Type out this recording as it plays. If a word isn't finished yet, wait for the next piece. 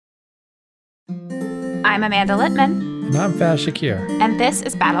I'm Amanda Littman. And I'm Faz Shakir. And this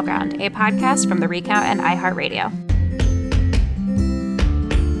is Battleground, a podcast from The Recount and iHeartRadio.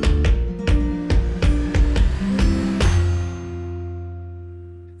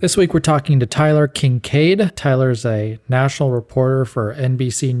 This week we're talking to Tyler Kingkade. Tyler's a national reporter for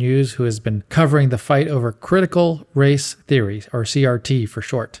NBC News who has been covering the fight over critical race theory, or CRT for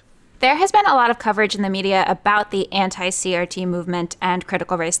short. There has been a lot of coverage in the media about the anti-CRT movement and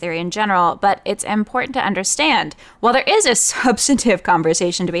critical race theory in general, but it's important to understand, while there is a substantive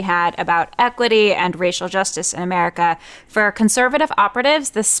conversation to be had about equity and racial justice in America, for conservative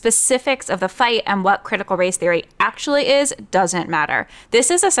operatives, the specifics of the fight and what critical race theory actually is doesn't matter. This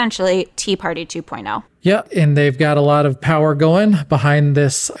is essentially Tea Party 2.0. Yeah, and they've got a lot of power going behind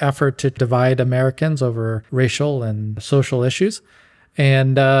this effort to divide Americans over racial and social issues.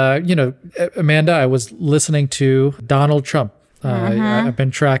 And, Amanda, I was listening to Donald Trump. I've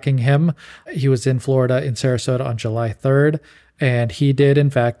been tracking him. He was in Florida, in Sarasota on July 3rd. And he did, in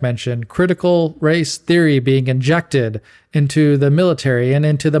fact, mention critical race theory being injected into the military and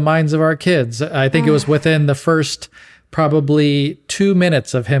into the minds of our kids. I think it was within the first probably 2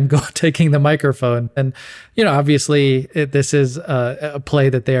 minutes of him taking the microphone. And, obviously this is a play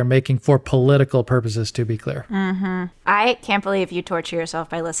that they are making for political purposes, to be clear. Mm-hmm. I can't believe you torture yourself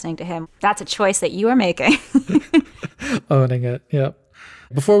by listening to him. That's a choice that you are making. Owning it, yep.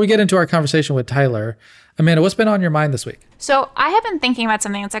 Before we get into our conversation with Tyler, Amanda, what's been on your mind this week? So I have been thinking about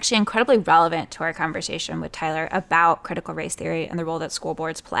something that's actually incredibly relevant to our conversation with Tyler about critical race theory and the role that school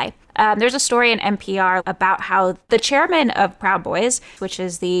boards play. There's a story in NPR about how the chairman of Proud Boys, which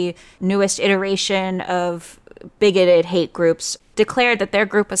is the newest iteration of bigoted hate groups, declared that their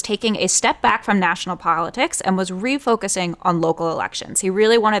group was taking a step back from national politics and was refocusing on local elections. He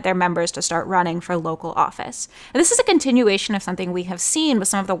really wanted their members to start running for local office. And this is a continuation of something we have seen with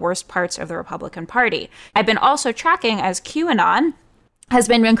some of the worst parts of the Republican Party. I've been also tracking as QAnon has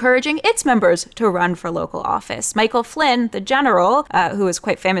been encouraging its members to run for local office. Michael Flynn, the general, who is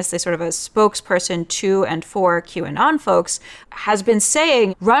quite famously sort of a spokesperson to and for QAnon folks, has been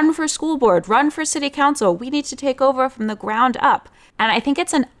saying, run for school board, run for city council. We need to take over from the ground up. And I think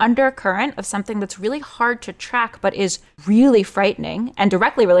it's an undercurrent of something that's really hard to track, but is really frightening and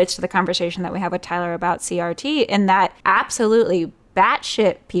directly relates to the conversation that we have with Tyler about CRT, in that absolutely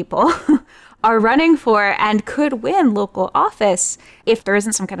batshit people are running for and could win local office if there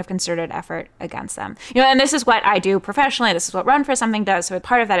isn't some kind of concerted effort against them. And this is what I do professionally. This is what Run for Something does. So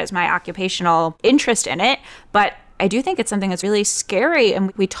part of that is my occupational interest in it. But I do think it's something that's really scary.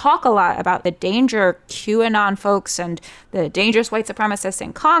 And we talk a lot about the danger QAnon folks and the dangerous white supremacists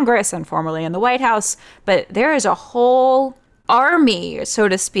in Congress and formerly in the White House. But there is a whole army, so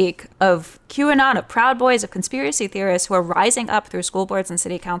to speak, of QAnon, of Proud Boys, of conspiracy theorists who are rising up through school boards and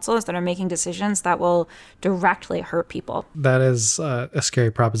city councils that are making decisions that will directly hurt people. That is a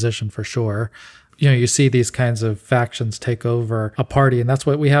scary proposition for sure. You see these kinds of factions take over a party, and that's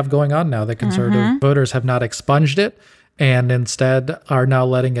what we have going on now. The conservative voters have not expunged it, and instead are now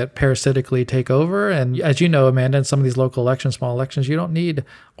letting it parasitically take over. And as you know, Amanda, in some of these local elections, small elections, you don't need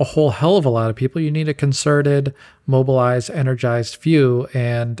a whole hell of a lot of people. You need a concerted, mobilized, energized few.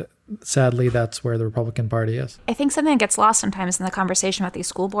 And sadly, that's where the Republican Party is. I think something that gets lost sometimes in the conversation about these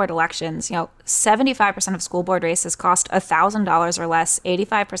school board elections, 75% of school board races cost $1,000 or less.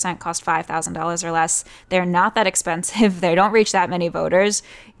 85% cost $5,000 or less. They're not that expensive. They don't reach that many voters.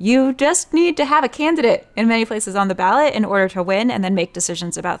 You just need to have a candidate in many places on the ballot in order to win and then make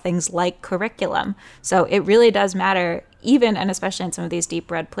decisions about things like curriculum. So it really does matter, even and especially in some of these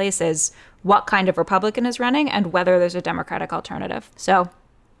deep red places, what kind of Republican is running and whether there's a Democratic alternative. So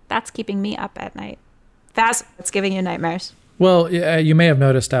that's keeping me up at night. Faz, it's giving you nightmares. Well, you may have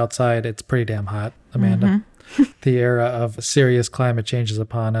noticed outside it's pretty damn hot, Amanda. The era of serious climate change is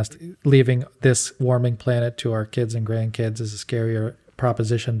upon us. Leaving this warming planet to our kids and grandkids is a scarier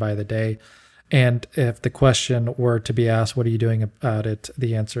proposition by the day. And if the question were to be asked, what are you doing about it?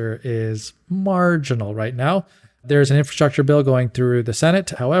 The answer is marginal right now. There's an infrastructure bill going through the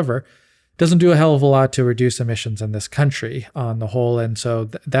Senate. However, doesn't do a hell of a lot to reduce emissions in this country on the whole. And so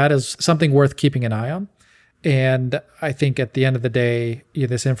that is something worth keeping an eye on. And I think at the end of the day,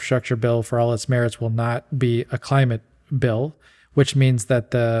 this infrastructure bill, for all its merits, will not be a climate bill, which means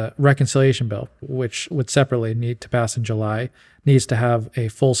that the reconciliation bill, which would separately need to pass in July, needs to have a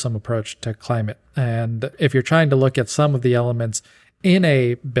fulsome approach to climate. And if you're trying to look at some of the elements in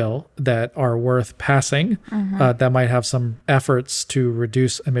a bill that are worth passing, that might have some efforts to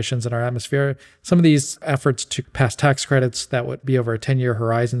reduce emissions in our atmosphere. Some of these efforts to pass tax credits that would be over a 10-year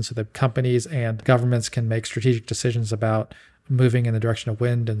horizon so that companies and governments can make strategic decisions about moving in the direction of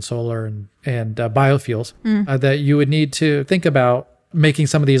wind and solar and biofuels, that you would need to think about making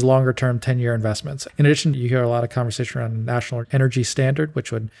some of these longer term 10-year investments. In addition, you hear a lot of conversation around a national energy standard,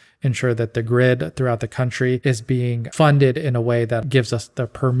 which would ensure that the grid throughout the country is being funded in a way that gives us the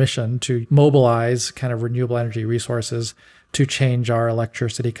permission to mobilize kind of renewable energy resources to change our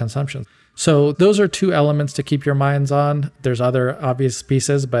electricity consumption. So those are two elements to keep your minds on. There's other obvious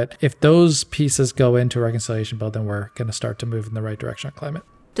pieces, but if those pieces go into a reconciliation bill, then we're going to start to move in the right direction on climate.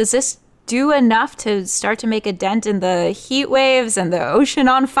 Does this do enough to start to make a dent in the heat waves and the ocean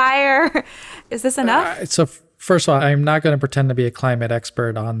on fire? Is this enough? So first of all, I'm not going to pretend to be a climate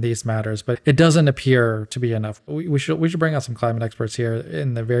expert on these matters, but it doesn't appear to be enough. We should bring out some climate experts here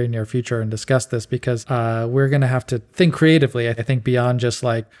in the very near future and discuss this, because we're going to have to think creatively, I think, beyond just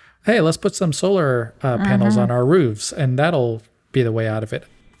like, hey, let's put some solar panels on our roofs, and that'll be the way out of it.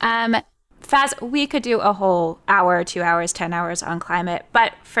 Faz, we could do a whole hour, 2 hours, 10 hours on climate.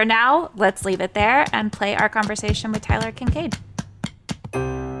 But for now, let's leave it there and play our conversation with Tyler Kingkade.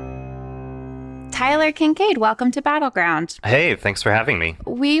 Tyler Kingkade, welcome to Battleground. Hey, thanks for having me.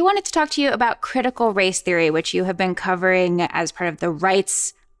 We wanted to talk to you about critical race theory, which you have been covering as part of the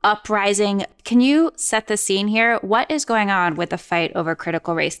rights uprising. Can you set the scene here? What is going on with the fight over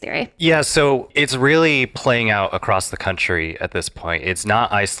critical race theory? Yeah, so it's really playing out across the country at this point. It's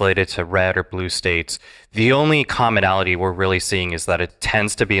not isolated to red or blue states. The only commonality we're really seeing is that it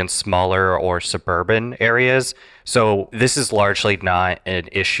tends to be in smaller or suburban areas. So this is largely not an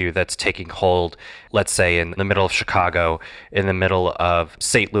issue that's taking hold, let's say, in the middle of Chicago, in the middle of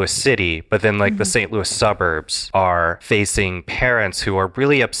St. Louis City, but then the St. Louis suburbs are facing parents who are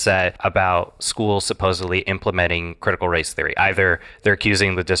really upset about schools supposedly implementing critical race theory. Either they're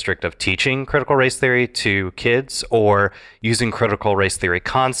accusing the district of teaching critical race theory to kids or using critical race theory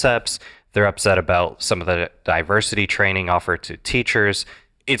concepts. They're upset about some of the diversity training offered to teachers.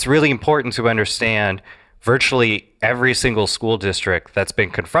 It's really important to understand virtually every single school district that's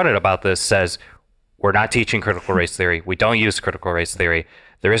been confronted about this says, we're not teaching critical race theory. We don't use critical race theory.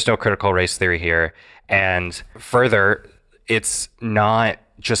 There is no critical race theory here. And further, it's not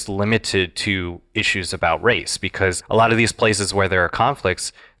just limited to issues about race, because a lot of these places where there are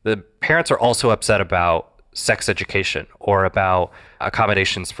conflicts, the parents are also upset about sex education or about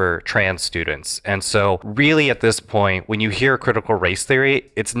accommodations for trans students. And so really at this point, when you hear critical race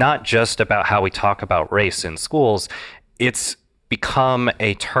theory, it's not just about how we talk about race in schools. It's become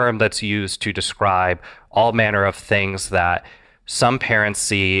a term that's used to describe all manner of things that some parents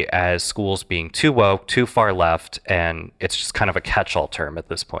see as schools being too woke, too far left, and it's just kind of a catch-all term at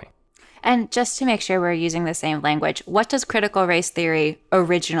this point. And just to make sure we're using the same language, what does critical race theory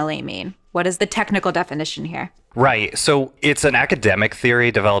originally mean? What is the technical definition here? Right. So it's an academic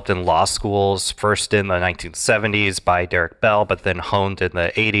theory developed in law schools, first in the 1970s by Derek Bell, but then honed in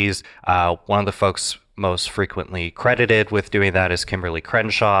the 80s. One of the folks most frequently credited with doing that is Kimberly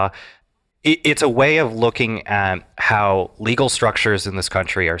Crenshaw. It's a way of looking at how legal structures in this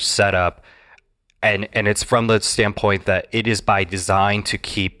country are set up. And it's from the standpoint that it is by design to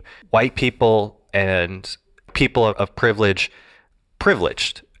keep white people and people of privilege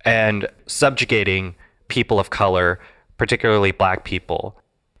privileged, and subjugating people of color, particularly Black people.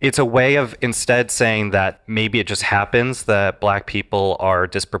 It's a way of instead saying that maybe it just happens that Black people are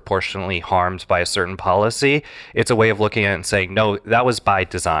disproportionately harmed by a certain policy. It's a way of looking at it and saying, no, that was by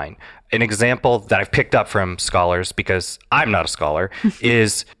design. An example that I've picked up from scholars, because I'm not a scholar,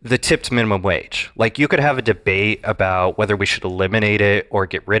 is the tipped minimum wage. Like, you could have a debate about whether we should eliminate it or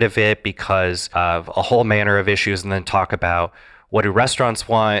get rid of it because of a whole manner of issues, and then talk about what do restaurants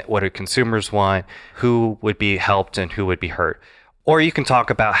want, what do consumers want, who would be helped and who would be hurt. Or you can talk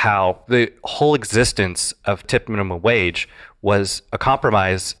about how the whole existence of tipped minimum wage was a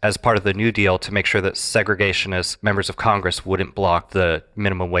compromise as part of the New Deal to make sure that segregationist members of Congress wouldn't block the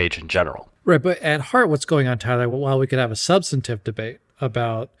minimum wage in general. Right, but at heart, what's going on, Tyler, while we could have a substantive debate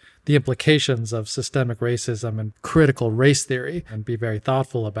about the implications of systemic racism and critical race theory and be very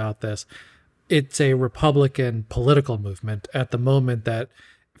thoughtful about this, it's a Republican political movement at the moment that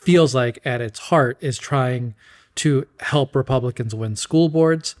feels like at its heart is trying to help Republicans win school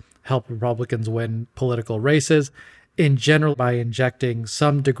boards, help Republicans win political races, in general by injecting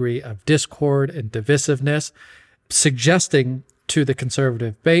some degree of discord and divisiveness, suggesting to the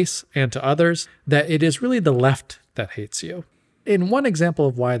conservative base and to others that it is really the left that hates you. And one example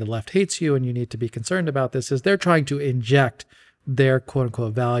of why the left hates you, and you need to be concerned about this, is they're trying to inject their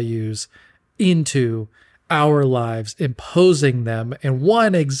quote-unquote values into our lives, imposing them. And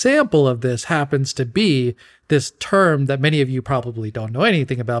one example of this happens to be this term that many of you probably don't know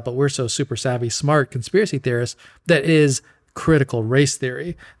anything about, but we're so super savvy, smart conspiracy theorists, that is critical race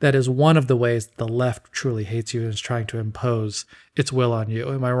theory that is one of the ways the left truly hates you and is trying to impose its will on you.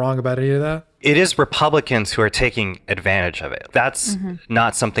 Am I wrong about any of that? It is Republicans who are taking advantage of it. That's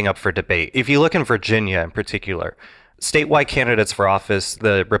not something up for debate. If you look in Virginia in particular, statewide candidates for office,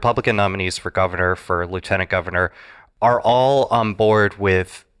 the Republican nominees for governor, for lieutenant governor, are all on board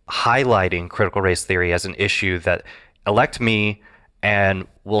with highlighting critical race theory as an issue that elect me and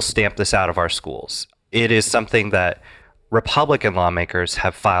we'll stamp this out of our schools. It is something that Republican lawmakers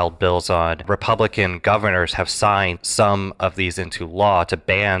have filed bills on. Republican governors have signed some of these into law to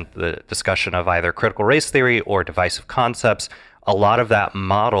ban the discussion of either critical race theory or divisive concepts. A lot of that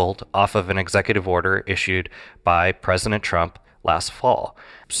modeled off of an executive order issued by President Trump last fall.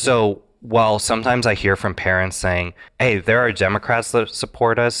 So while sometimes I hear from parents saying, hey, there are Democrats that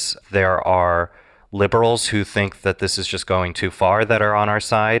support us, there are liberals who think that this is just going too far that are on our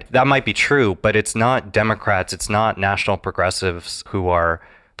side. That might be true, but it's not Democrats, it's not national progressives who are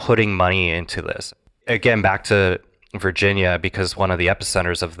putting money into this. Again, back to Virginia, because one of the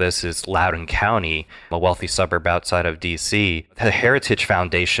epicenters of this is Loudoun County, a wealthy suburb outside of DC. The Heritage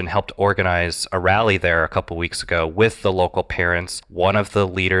Foundation helped organize a rally there a couple weeks ago with the local parents. One of the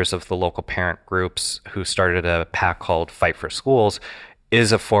leaders of the local parent groups who started a PAC called Fight for Schools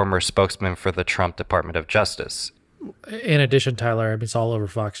is a former spokesman for the Trump Department of Justice. In addition, Tyler, I mean, it's all over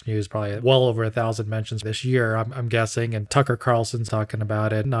Fox News, probably well over 1,000 mentions this year, I'm guessing. And Tucker Carlson's talking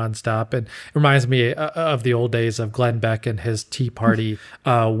about it nonstop. And it reminds me of the old days of Glenn Beck and his Tea Party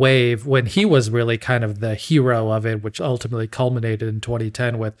wave, when he was really kind of the hero of it, which ultimately culminated in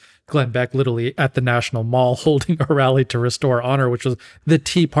 2010 with Glenn Beck literally at the National Mall holding a rally to restore honor, which was the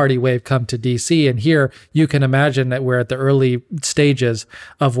Tea Party wave come to DC. And here you can imagine that we're at the early stages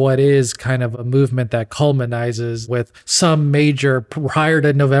of what is kind of a movement that culminizes with some major, prior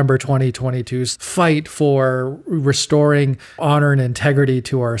to November 2022's fight for restoring honor and integrity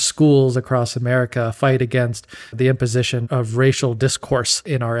to our schools across America, fight against the imposition of racial discourse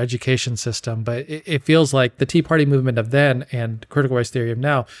in our education system. But it feels like the Tea Party movement of then and critical race theory of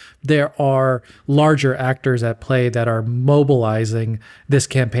now, there are larger actors at play that are mobilizing this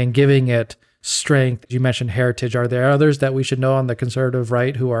campaign, giving it strength. You mentioned Heritage. Are there others that we should know on the conservative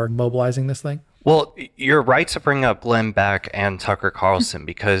right who are mobilizing this thing? Well, you're right to bring up Glenn Beck and Tucker Carlson,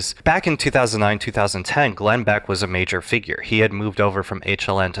 because back in 2009, 2010, Glenn Beck was a major figure. He had moved over from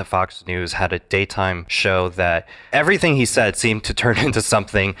HLN to Fox News, had a daytime show that everything he said seemed to turn into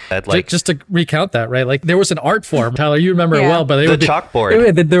something that, like... Just to recount that, right? Like, there was an art form, Tyler, you remember it well, but... The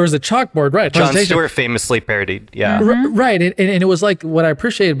chalkboard. There was a chalkboard, right? Jon Stewart famously parodied, Right, and it was like, what I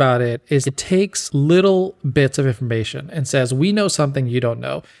appreciate about it is it takes little bits of information and says, we know something you don't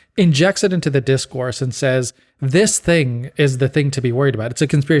know, injects it into the discourse and says, this thing is the thing to be worried about. It's a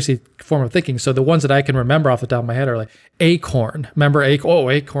conspiracy form of thinking. So the ones that I can remember off the top of my head are like Acorn. Remember Acorn? Oh,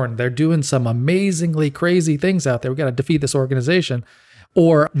 Acorn. They're doing some amazingly crazy things out there. We got to defeat this organization.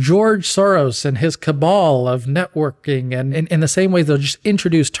 Or George Soros and his cabal of networking. And in the same way, they'll just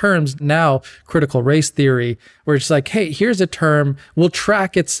introduce terms now, critical race theory, where it's like, hey, here's a term, we'll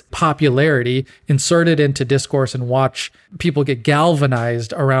track its popularity, insert it into discourse and watch people get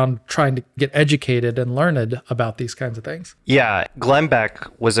galvanized around trying to get educated and learned about these kinds of things. Yeah, Glenn Beck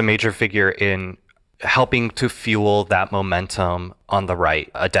was a major figure in helping to fuel that momentum on the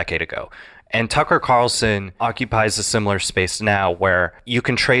right a decade ago. And Tucker Carlson occupies a similar space now where you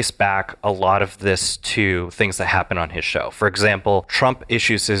can trace back a lot of this to things that happen on his show. For example, Trump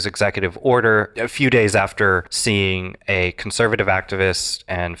issues his executive order a few days after seeing a conservative activist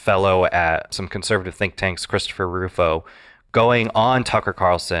and fellow at some conservative think tanks, Christopher Rufo, going on Tucker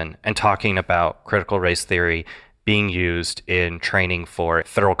Carlson and talking about critical race theory being used in training for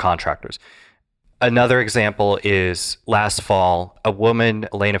federal contractors. Another example is last fall, a woman,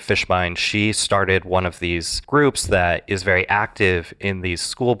 Elena Fishbein, she started one of these groups that is very active in these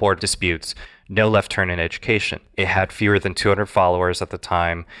school board disputes, No Left Turn in Education. It had fewer than 200 followers at the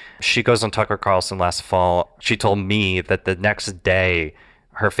time. She goes on Tucker Carlson last fall. She told me that the next day,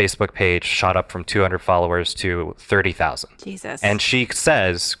 her Facebook page shot up from 200 followers to 30,000. Jesus. And she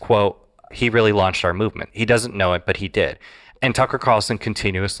says, quote, he really launched our movement. He doesn't know it, but he did. And Tucker Carlson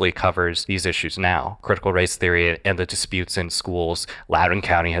continuously covers these issues now, critical race theory and the disputes in schools. Loudoun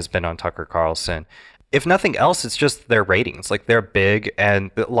County has been on Tucker Carlson. If nothing else, it's just their ratings. Like, they're big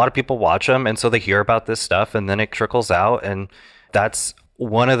and a lot of people watch them. And so they hear about this stuff and then it trickles out. And that's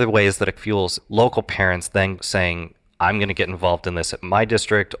one of the ways that it fuels local parents then saying, I'm going to get involved in this at my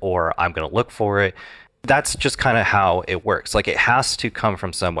district, or I'm going to look for it. That's just kind of how it works. Like, it has to come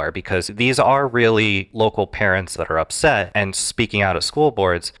from somewhere because these are really local parents that are upset and speaking out at school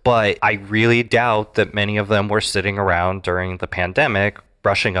boards. But I really doubt that many of them were sitting around during the pandemic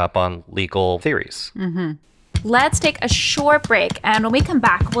brushing up on legal theories. Let's take a short break, and when we come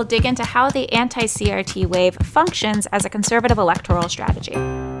back, we'll dig into how the anti-CRT wave functions as a conservative electoral strategy.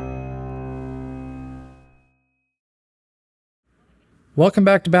 Welcome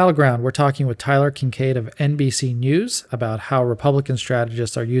back to Battleground. We're talking with Tyler Kingkade of NBC News about how Republican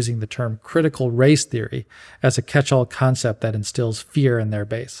strategists are using the term critical race theory as a catch-all concept that instills fear in their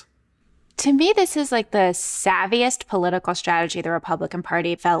base. To me, this is like the savviest political strategy the Republican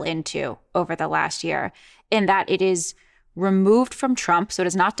Party fell into over the last year, in that it is removed from Trump, so it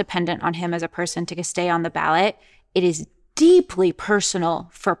is not dependent on him as a person to stay on the ballot. It is deeply personal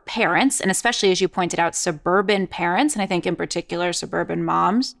for parents, and especially, as you pointed out, suburban parents, and I think in particular suburban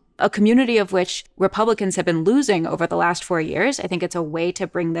moms, a community of which Republicans have been losing over the last 4 years. I think it's a way to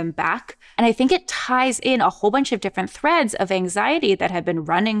bring them back. And I think it ties in a whole bunch of different threads of anxiety that have been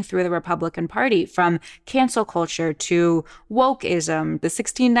running through the Republican Party, from cancel culture to wokeism, the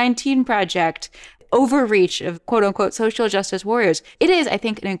 1619 Project, overreach of quote unquote social justice warriors. It is, I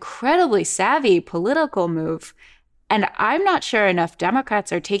think, an incredibly savvy political move. And I'm not sure enough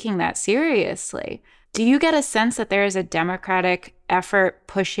Democrats are taking that seriously. Do you get a sense that there is a Democratic effort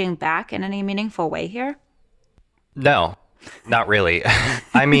pushing back in any meaningful way here? No, not really.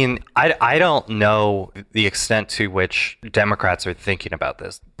 I mean, I don't know the extent to which Democrats are thinking about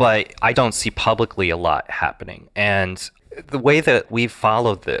this, but I don't see publicly a lot happening. And the way that we've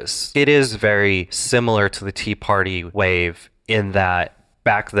followed this, it is very similar to the Tea Party wave in that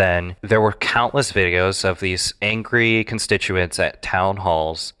back then, there were countless videos of these angry constituents at town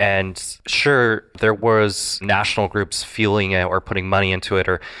halls. And sure, there was national groups fueling it or putting money into it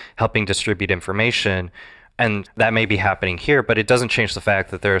or helping distribute information. And that may be happening here, but it doesn't change the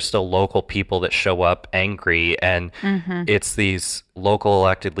fact that there are still local people that show up angry. And it's these local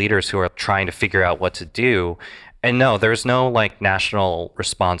elected leaders who are trying to figure out what to do. And no, there's no like national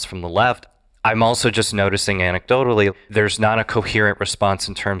response from the left. I'm also just noticing anecdotally, there's not a coherent response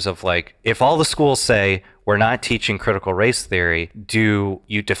in terms of like, if all the schools say we're not teaching critical race theory, do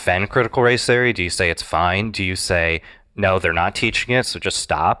you defend critical race theory? Do you say it's fine? Do you say, no, they're not teaching it, so just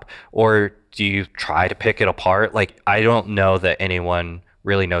stop? Or do you try to pick it apart? Like, I don't know that anyone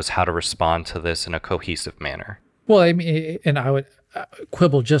really knows how to respond to this in a cohesive manner. Well, I mean, and I would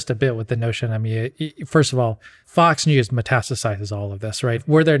quibble just a bit with the notion. I mean, first of all, Fox News metastasizes all of this, right?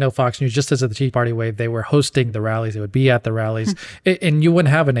 Were there no Fox News, just as of the Tea Party wave, they were hosting the rallies, they would be at the rallies, and you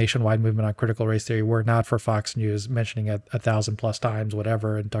wouldn't have a nationwide movement on critical race theory were not for Fox News mentioning it 1,000+ times,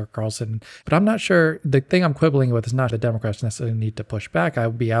 whatever, and Tucker Carlson. But I'm not sure, the thing I'm quibbling with is not the Democrats necessarily need to push back. I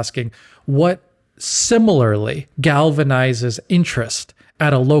would be asking what similarly galvanizes interest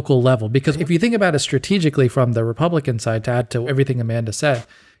at a local level. Because if you think about it strategically from the Republican side, to add to everything Amanda said,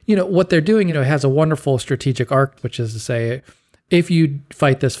 what they're doing, has a wonderful strategic arc, which is to say, if you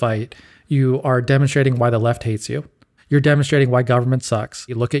fight this fight, you are demonstrating why the left hates you. You're demonstrating why government sucks.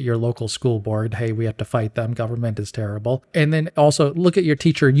 You look at your local school board. Hey, we have to fight them. Government is terrible. And then also look at your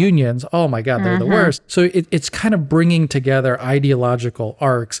teacher unions. Oh my God, they're the worst. So it's kind of bringing together ideological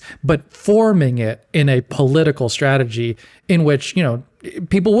arcs, but forming it in a political strategy in which,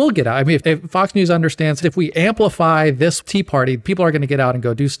 people will get out. I mean, if Fox News understands that if we amplify this Tea Party, people are going to get out and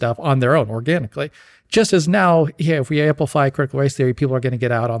go do stuff on their own organically. Just as now, if we amplify critical race theory, people are going to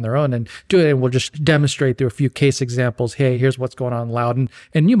get out on their own and do it. And we'll just demonstrate through a few case examples. Hey, here's what's going on in Loudon.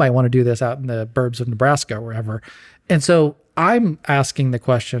 And you might want to do this out in the burbs of Nebraska or wherever. And so I'm asking the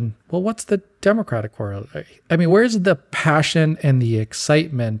question, well, what's the Democratic corollary? I mean, where's the passion and the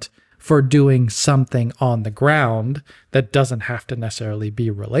excitement for doing something on the ground that doesn't have to necessarily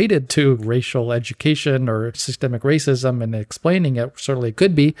be related to racial education or systemic racism and explaining it? Certainly it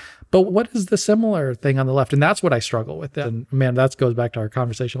could be, but what is the similar thing on the left? And that's what I struggle with. And man, that goes back to our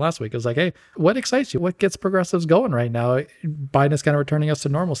conversation last week. It was like, hey, what excites you? What gets progressives going right now? Biden is kind of returning us to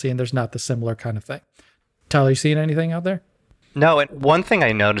normalcy, and there's not the similar kind of thing. Tyler, you seeing anything out there? No, and one thing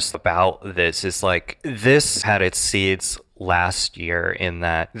I noticed about this is like, this had its seeds last year in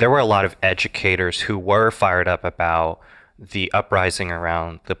that there were a lot of educators who were fired up about the uprising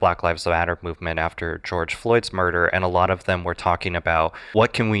around the Black Lives Matter movement after George Floyd's murder. And a lot of them were talking about,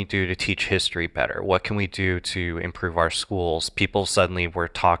 what can we do to teach history better? What can we do to improve our schools? People suddenly were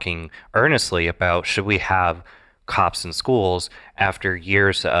talking earnestly about, should we have cops in schools? after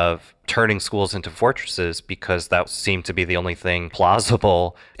years of turning schools into fortresses because that seemed to be the only thing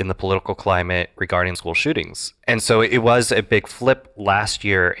plausible in the political climate regarding school shootings. And so it was a big flip last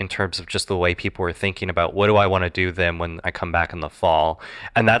year in terms of just the way people were thinking about what do I want to do then when I come back in the fall.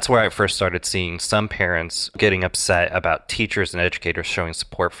 And that's where I first started seeing some parents getting upset about teachers and educators showing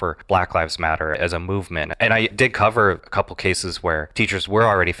support for Black Lives Matter as a movement. And I did cover a couple cases where teachers were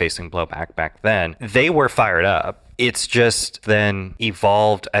already facing blowback back then. They were fired up. It's just then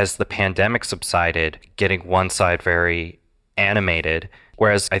evolved as the pandemic subsided, getting one side very animated,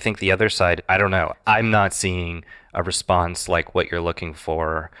 whereas I think the other side, I don't know, I'm not seeing a response like what you're looking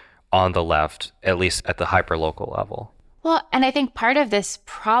for on the left, at least at the hyperlocal level. Well, and I think part of this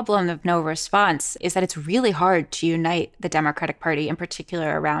problem of no response is that it's really hard to unite the Democratic Party, in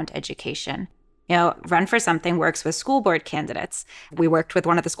particular around education. You know, Run for Something works with school board candidates. We worked with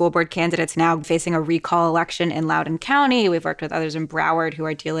one of the school board candidates now facing a recall election in Loudoun County. We've worked with others in Broward who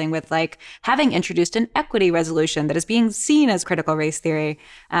are dealing with having introduced an equity resolution that is being seen as critical race theory.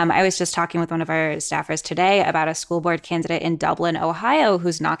 I was just talking with one of our staffers today about a school board candidate in Dublin, Ohio,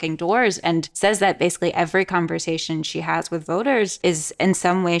 who's knocking doors and says that basically every conversation she has with voters is in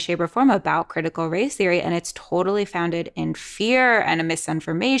some way, shape, or form about critical race theory. And it's totally founded in fear and a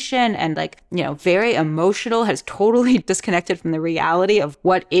misinformation and very emotional, has totally disconnected from the reality of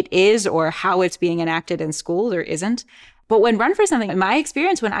what it is or how it's being enacted in schools or isn't. But when Run for Something, in my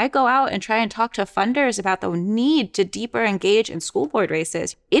experience, when I go out and try and talk to funders about the need to deeper engage in school board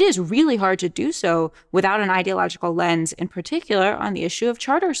races, it is really hard to do so without an ideological lens, in particular on the issue of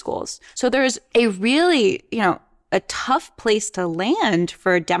charter schools. So there's a really, a tough place to land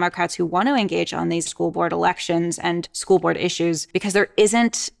for Democrats who want to engage on these school board elections and school board issues because there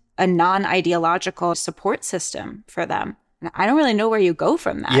isn't a non-ideological support system for them. And I don't really know where you go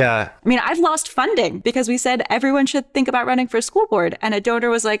from that. Yeah. I mean, I've lost funding because we said everyone should think about running for school board. And a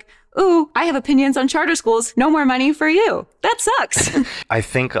donor was like, ooh, I have opinions on charter schools. No more money for you. That sucks. I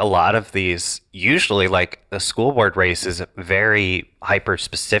think a lot of these, usually the school board race is very hyper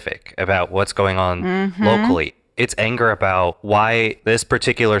specific about what's going on locally. It's anger about why this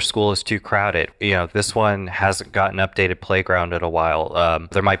particular school is too crowded. This one hasn't got an updated playground in a while.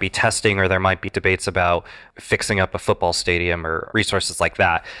 There might be testing or there might be debates about fixing up a football stadium or resources like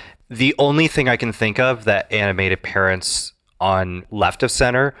that. The only thing I can think of that animated parents on left of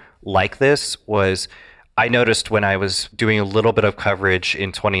center like this was I noticed when I was doing a little bit of coverage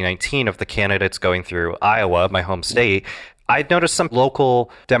in 2019 of the candidates going through Iowa, my home state, I'd noticed some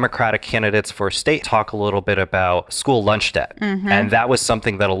local Democratic candidates for state talk a little bit about school lunch debt. And that was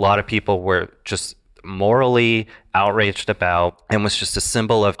something that a lot of people were just morally outraged about and was just a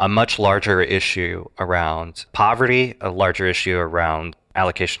symbol of a much larger issue around poverty, a larger issue around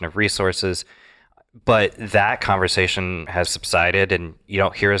allocation of resources. But that conversation has subsided and you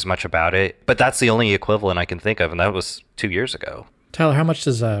don't hear as much about it. But that's the only equivalent I can think of. And that was 2 years ago. Tyler, how much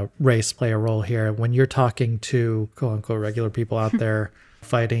does race play a role here when you're talking to quote unquote regular people out there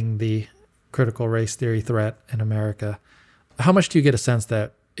fighting the critical race theory threat in America? How much do you get a sense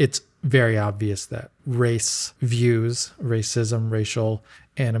that it's very obvious that race views, racism, racial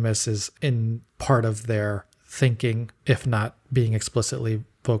animus is in part of their thinking, if not being explicitly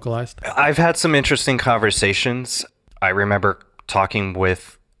vocalized? I've had some interesting conversations. I remember talking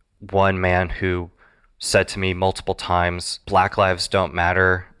with one man who said to me multiple times, Black lives don't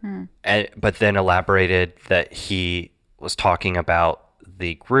matter, but then elaborated that he was talking about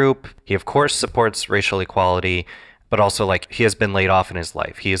the group. He, of course, supports racial equality, but also he has been laid off in his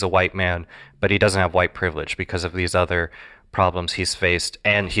life. He is a white man, but he doesn't have white privilege because of these other problems he's faced.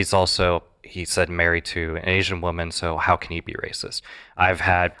 And he's also, he said, married to an Asian woman, so how can he be racist? I've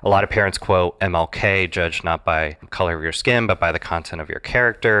had a lot of parents quote MLK, judged not by the color of your skin, but by the content of your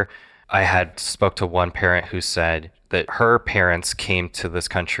character. I had spoke to one parent who said that her parents came to this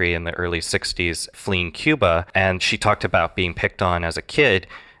country in the early 60s fleeing Cuba, and she talked about being picked on as a kid,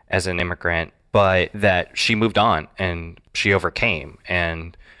 as an immigrant, but that she moved on and she overcame.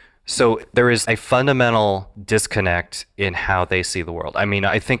 And so there is a fundamental disconnect in how they see the world. I mean,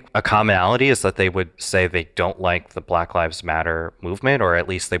 I think a commonality is that they would say they don't like the Black Lives Matter movement, or at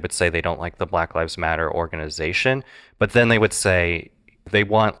least they would say they don't like the Black Lives Matter organization, but then they would say they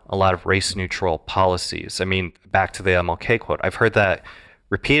want a lot of race-neutral policies. I mean, back to the MLK quote. I've heard that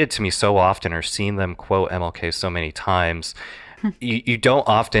repeated to me so often or seen them quote MLK so many times. You don't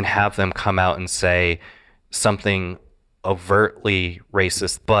often have them come out and say something overtly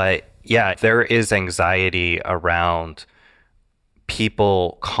racist. But yeah, there is anxiety around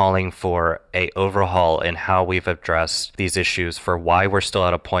people calling for a overhaul in how we've addressed these issues, for why we're still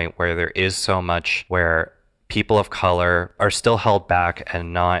at a point where there is so much where people of color are still held back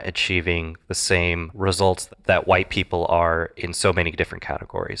and not achieving the same results that white people are in so many different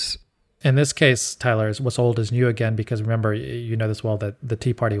categories. In this case, Tyler, is what's old is new again, because remember, you know this well, that the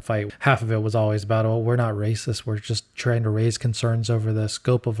Tea Party fight, half of it was always about, oh, we're not racist. We're just trying to raise concerns over the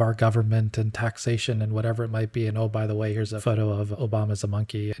scope of our government and taxation and whatever it might be. And oh, by the way, here's a photo of Obama's a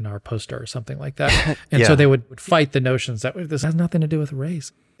monkey in our poster or something like that. And so they would fight the notions that this has nothing to do with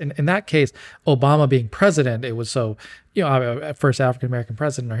race. In that case, Obama being president, it was so, first African-American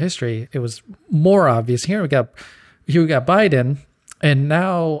president in our history, it was more obvious. Here we got Biden. And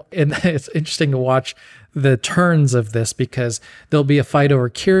now, it's interesting to watch the turns of this, because there'll be a fight over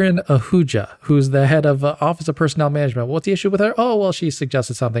Kiran Ahuja, who's the head of Office of Personnel Management. What's the issue with her? Oh, well, she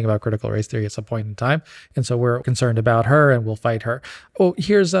suggested something about critical race theory at some point in time. And so we're concerned about her and we'll fight her. Oh,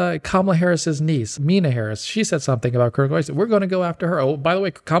 here's Kamala Harris's niece, Mina Harris. She said something about critical race. We're going to go after her. Oh, by the way,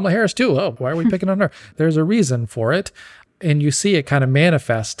 Kamala Harris too. Oh, why are we picking on her? There's a reason for it. And you see it kind of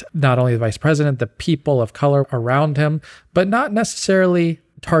manifest, not only the vice president, the people of color around him, but not necessarily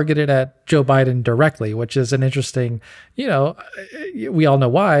targeted at Joe Biden directly, which is an interesting, we all know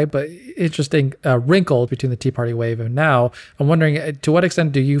why, but interesting wrinkle between the Tea Party wave and now. I'm wondering, to what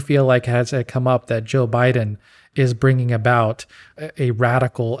extent do you feel like has it come up that Joe Biden is bringing about a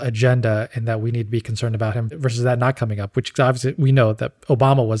radical agenda and that we need to be concerned about him, versus that not coming up, which obviously we know that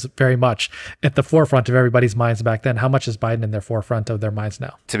Obama was very much at the forefront of everybody's minds back then. How much is Biden in their forefront of their minds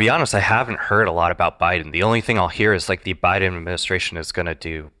now? To be honest, I haven't heard a lot about Biden. The only thing I'll hear is like the Biden administration is going to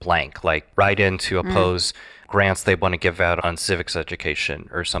do blank, like write in to oppose grants they want to give out on civics education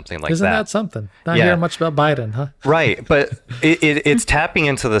or something like Isn't that. Isn't that something? Not hearing much about Biden, huh? Right. But it's tapping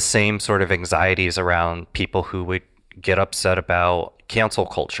into the same sort of anxieties around people who would get upset about cancel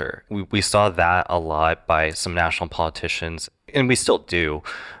culture. We saw that a lot by some national politicians, and we still do.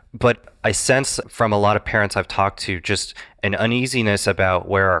 But I sense from a lot of parents I've talked to just an uneasiness about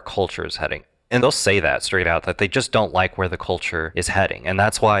where our culture is heading. And they'll say that straight out, that they just don't like where the culture is heading. And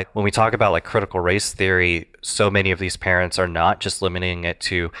that's why when we talk about like critical race theory, so many of these parents are not just limiting it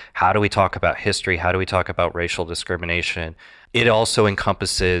to how do we talk about history? How do we talk about racial discrimination? It also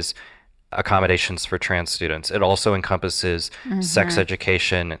encompasses accommodations for trans students. It also encompasses sex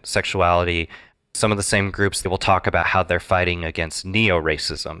education, sexuality. Some of the same groups that will talk about how they're fighting against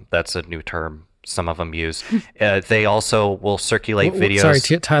neo-racism. That's a new term some of them use. They also will circulate videos.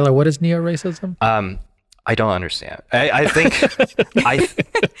 Sorry, Tyler, what is neo-racism? I don't understand. I think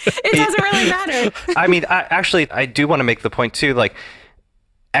it doesn't really matter. I mean, I do want to make the point too, like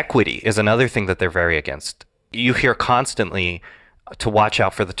equity is another thing that they're very against. You hear constantly to watch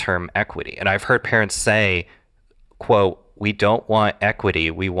out for the term equity. And I've heard parents say, quote, we don't want equity,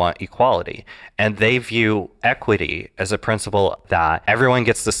 we want equality. And they view equity as a principle that everyone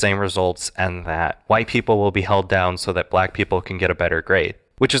gets the same results and that white people will be held down so that black people can get a better grade,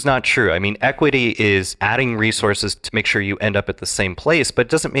 which is not true. I mean, equity is adding resources to make sure you end up at the same place, but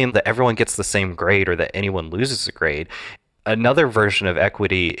it doesn't mean that everyone gets the same grade or that anyone loses a grade. Another version of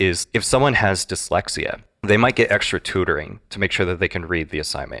equity is if someone has dyslexia, they might get extra tutoring to make sure that they can read the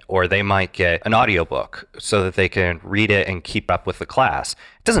assignment, or they might get an audiobook so that they can read it and keep up with the class.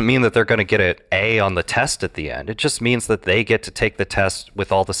 It doesn't mean that they're going to get an A on the test at the end. It just means that they get to take the test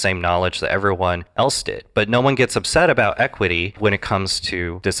with all the same knowledge that everyone else did. But no one gets upset about equity when it comes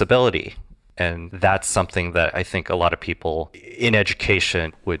to disability. And that's something that I think a lot of people in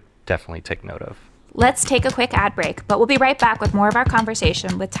education would definitely take note of. Let's take a quick ad break, but we'll be right back with more of our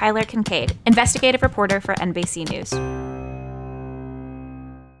conversation with Tyler Kingkade, investigative reporter for NBC News.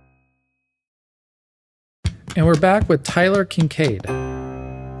 And we're back with Tyler Kingkade.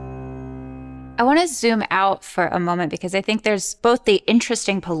 I want to zoom out for a moment because I think there's both the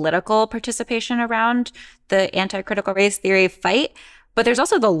interesting political participation around the anti-critical race theory fight, but there's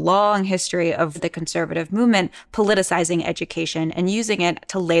also the long history of the conservative movement politicizing education and using it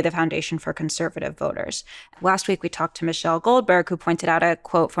to lay the foundation for conservative voters. Last week, we talked to Michelle Goldberg, who pointed out a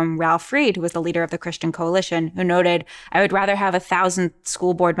quote from Ralph Reed, who was the leader of the Christian Coalition, who noted, "I would rather have 1,000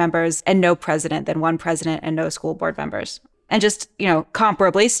 school board members and no president than one president and no school board members." And just,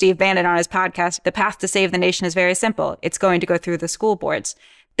 comparably, Steve Bannon on his podcast, the path to save the nation is very simple. It's going to go through the school boards.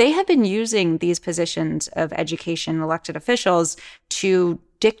 They have been using these positions of education elected officials to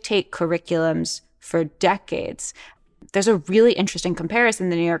dictate curriculums for decades. There's a really interesting comparison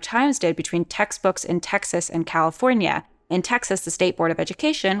the New York Times did between textbooks in Texas and California. In Texas, the State Board of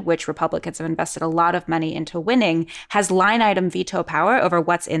Education, which Republicans have invested a lot of money into winning, has line item veto power over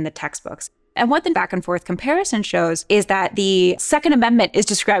what's in the textbooks. And what the back and forth comparison shows is that the Second Amendment is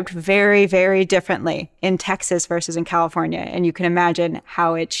described very, very differently in Texas versus in California. And you can imagine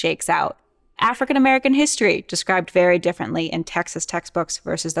how it shakes out. African American history described very differently in Texas textbooks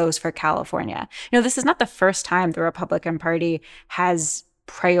versus those for California. This is not the first time the Republican Party has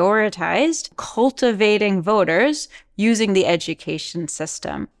prioritized cultivating voters using the education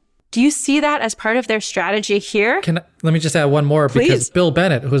system. Do you see that as part of their strategy here? Let me just add one more. Please. Because Bill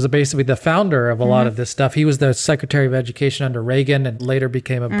Bennett, who was basically the founder of a lot of this stuff, he was the Secretary of Education under Reagan and later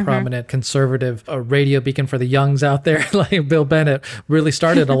became a prominent conservative radio beacon for the youngs out there. Like Bill Bennett really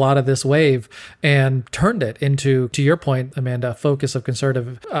started a lot of this wave and turned it into, to your point, Amanda, a focus of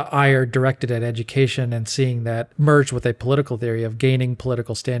conservative ire directed at education and seeing that merged with a political theory of gaining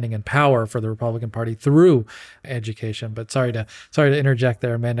political standing and power for the Republican Party through education. But sorry to interject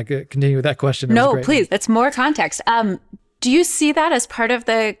there, Amanda. Continue with that question. No, please. That's more context. Do you see that as part of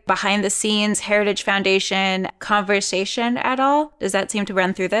the behind the scenes Heritage Foundation conversation at all? Does that seem to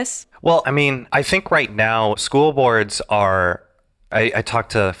run through this? Well, I mean, I think right now school boards are, I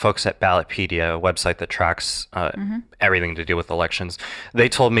talked to folks at Ballotpedia, a website that tracks everything to do with elections. They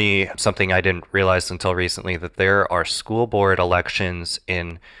told me something I didn't realize until recently, that there are school board elections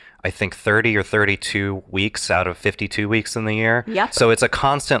in, I think, 30 or 32 weeks out of 52 weeks in the year. Yep. So it's a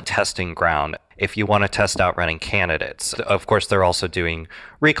constant testing ground if you want to test out running candidates. Of course, they're also doing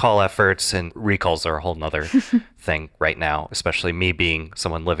recall efforts, and recalls are a whole nother thing right now, especially me being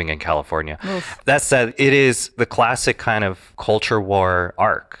someone living in California. Oof. That said, it is the classic kind of culture war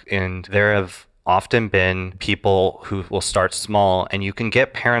arc, and there have often been people who will start small, and you can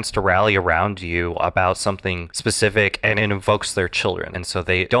get parents to rally around you about something specific, and it invokes their children. And so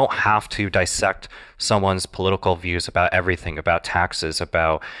they don't have to dissect someone's political views about everything, about taxes,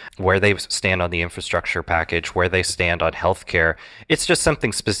 about where they stand on the infrastructure package, where they stand on healthcare. It's just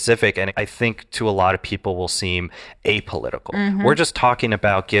something specific, and I think to a lot of people will seem apolitical. We're just talking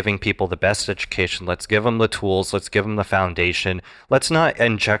about giving people the best education. Let's give them the tools. Let's give them the foundation. Let's not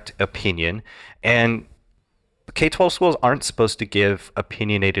inject opinion. And K-12 schools aren't supposed to give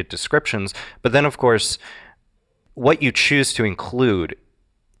opinionated descriptions, but then, of course, what you choose to include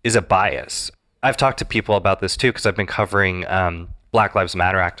is a bias. I've talked to people about this too, because I've been covering Black Lives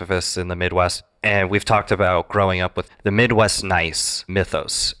Matter activists in the Midwest, and we've talked about growing up with the Midwest nice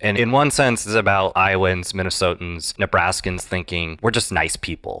mythos. And in one sense, it's about Iowans, Minnesotans, Nebraskans thinking we're just nice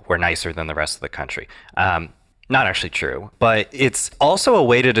people. We're nicer than the rest of the country. Not actually true, but it's also a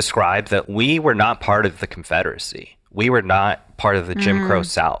way to describe that we were not part of the Confederacy. We were not part of the Jim Crow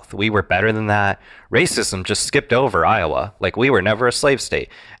South. We were better than that. Racism just skipped over Iowa. Like, we were never a slave state.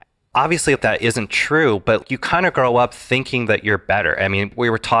 Obviously, that isn't true, but you kind of grow up thinking that you're better. I mean, we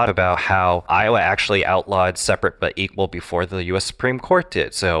were taught about how Iowa actually outlawed separate but equal before the U.S. Supreme Court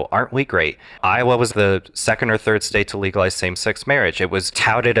did. So aren't we great? Iowa was the second or third state to legalize same-sex marriage. It was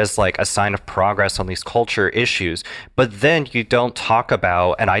touted as like a sign of progress on these culture issues. But then you don't talk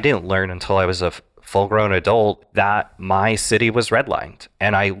about, and I didn't learn until I was a full-grown adult, that my city was redlined.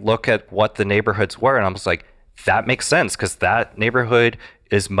 And I look at what the neighborhoods were, and I was like, that makes sense, because that neighborhood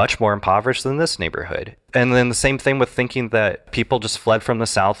is much more impoverished than this neighborhood. And then the same thing with thinking that people just fled from the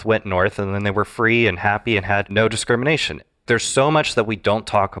South, went north, and then they were free and happy and had no discrimination. There's so much that we don't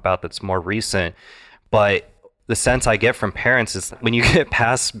talk about that's more recent, but the sense I get from parents is when you get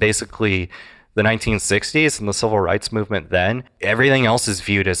past basically the 1960s and the civil rights movement then, everything else is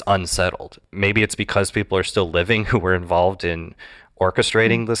viewed as unsettled. Maybe it's because people are still living who were involved in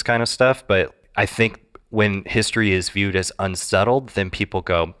orchestrating this kind of stuff, but I think when history is viewed as unsettled, then people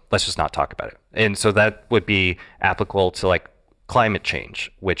go, let's just not talk about it. And so that would be applicable to like climate change,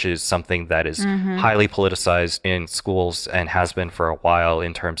 which is something that is highly politicized in schools and has been for a while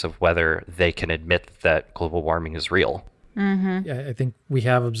in terms of whether they can admit that global warming is real. Yeah, I think we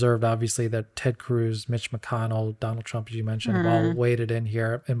have observed, obviously, that Ted Cruz, Mitch McConnell, Donald Trump, as you mentioned, have all waded in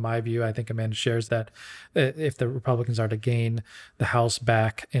here. In my view, I think Amanda shares that if the Republicans are to gain the House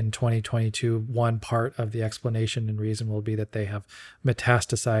back in 2022, one part of the explanation and reason will be that they have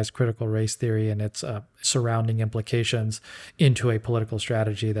metastasized critical race theory and its surrounding implications into a political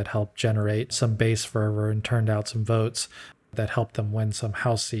strategy that helped generate some base fervor and turned out some votes that helped them win some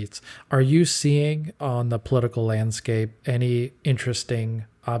House seats. Are you seeing on the political landscape any interesting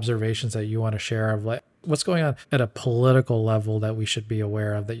observations that you want to share of like what's going on at a political level that we should be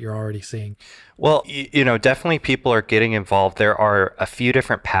aware of that you're already seeing? Well, definitely people are getting involved. There are a few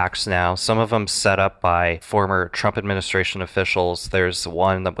different PACs now, some of them set up by former Trump administration officials. There's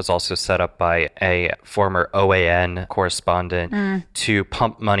one that was also set up by a former OAN correspondent to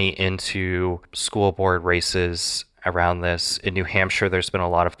pump money into school board races around this. In New Hampshire, there's been a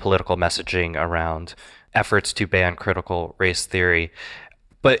lot of political messaging around efforts to ban critical race theory.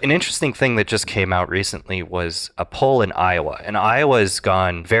 But an interesting thing that just came out recently was a poll in Iowa. And Iowa's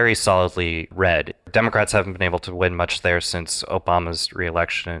gone very solidly red. Democrats haven't been able to win much there since Obama's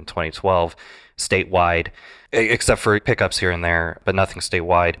reelection in 2012, statewide, except for pickups here and there, but nothing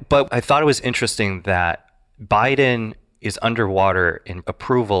statewide. But I thought it was interesting that Biden is underwater in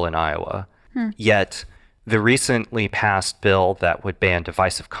approval in Iowa, yet the recently passed bill that would ban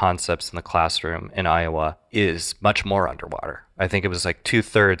divisive concepts in the classroom in Iowa is much more underwater. I think it was like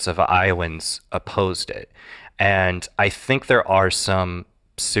 2/3 of Iowans opposed it. And I think there are some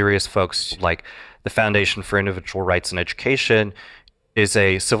serious folks, like the Foundation for Individual Rights and Education is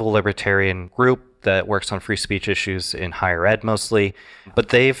a civil libertarian group that works on free speech issues in higher ed mostly, but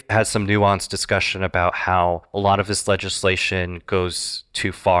they've had some nuanced discussion about how a lot of this legislation goes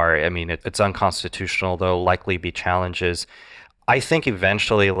too far. I mean, it's unconstitutional, there'll likely be challenges. I think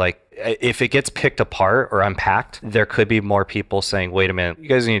eventually, like, if it gets picked apart or unpacked, there could be more people saying, wait a minute, you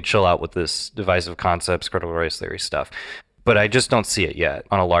guys need to chill out with this divisive concepts, critical race theory stuff. But I just don't see it yet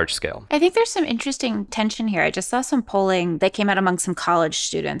on a large scale. I think there's some interesting tension here. I just saw some polling that came out among some college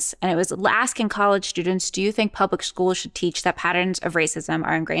students, and it was asking college students, do you think public schools should teach that patterns of racism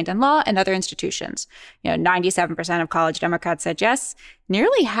are ingrained in law and other institutions? 97% of college Democrats said yes.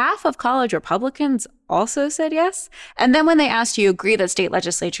 Nearly half of college Republicans also said yes. And then when they asked, do you agree that state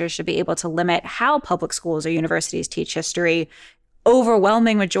legislatures should be able to limit how public schools or universities teach history?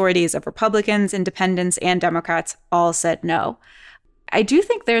 Overwhelming majorities of Republicans, independents, and Democrats all said no. I do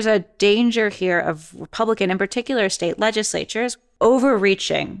think there's a danger here of Republican, in particular state legislatures,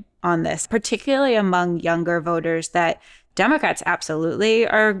 overreaching on this, particularly among younger voters that Democrats absolutely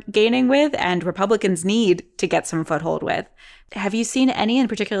are gaining with and Republicans need to get some foothold with. Have you seen any in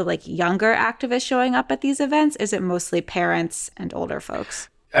particular, like younger activists showing up at these events? Is it mostly parents and older folks?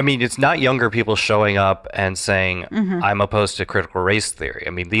 I mean, it's not younger people showing up and saying, I'm opposed to critical race theory. I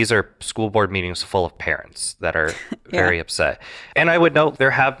mean, these are school board meetings full of parents that are very upset. And I would note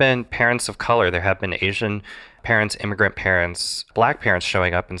there have been parents of color. There have been Asian parents, immigrant parents, Black parents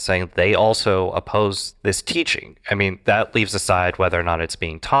showing up and saying they also oppose this teaching. I mean, that leaves aside whether or not it's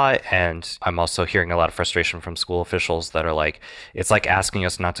being taught. And I'm also hearing a lot of frustration from school officials that are like, it's like asking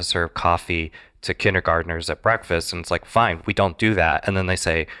us not to serve coffee to kindergartners at breakfast. And it's like, fine, we don't do that. And then they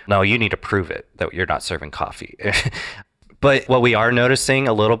say, no, you need to prove it that you're not serving coffee. But what we are noticing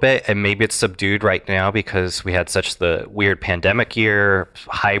a little bit, and maybe it's subdued right now because we had such the weird pandemic year,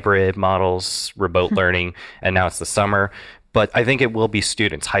 hybrid models, remote learning, and now it's the summer. But I think it will be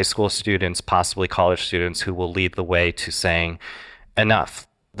students, high school students, possibly college students, who will lead the way to saying, enough.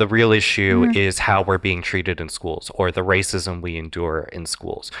 The real issue is how we're being treated in schools, or the racism we endure in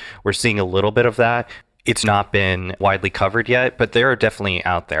schools. We're seeing a little bit of that. It's not been widely covered yet, but they're definitely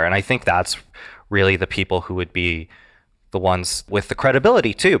out there. And I think that's really the people who would be the ones with the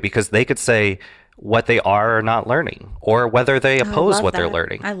credibility too, because they could say what they are or not learning, or whether they oppose what they're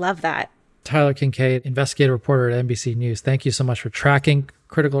learning. I love that. Tyler Kingkade, investigative reporter at NBC News. Thank you so much for tracking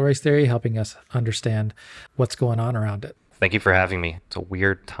critical race theory, helping us understand what's going on around it. Thank you for having me. It's a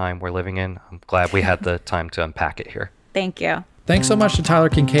weird time we're living in. I'm glad we had the time to unpack it here. Thank you. Thanks so much to Tyler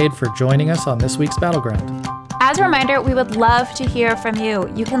Kingkade for joining us on this week's Battleground. As a reminder, we would love to hear from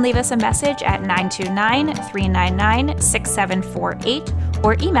you. You can leave us a message at 929-399-6748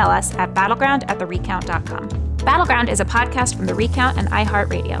 or email us at battleground@therecount.com. Battleground is a podcast from The Recount and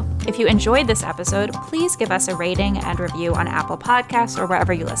iHeartRadio. If you enjoyed this episode, please give us a rating and review on Apple Podcasts or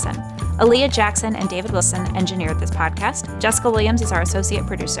wherever you listen. Aaliyah Jackson and David Wilson engineered this podcast. Jessica Williams is our associate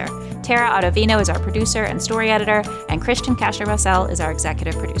producer. Tara Ottavino is our producer and story editor, and Christian Casher-Russell is our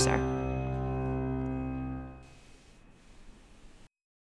executive producer.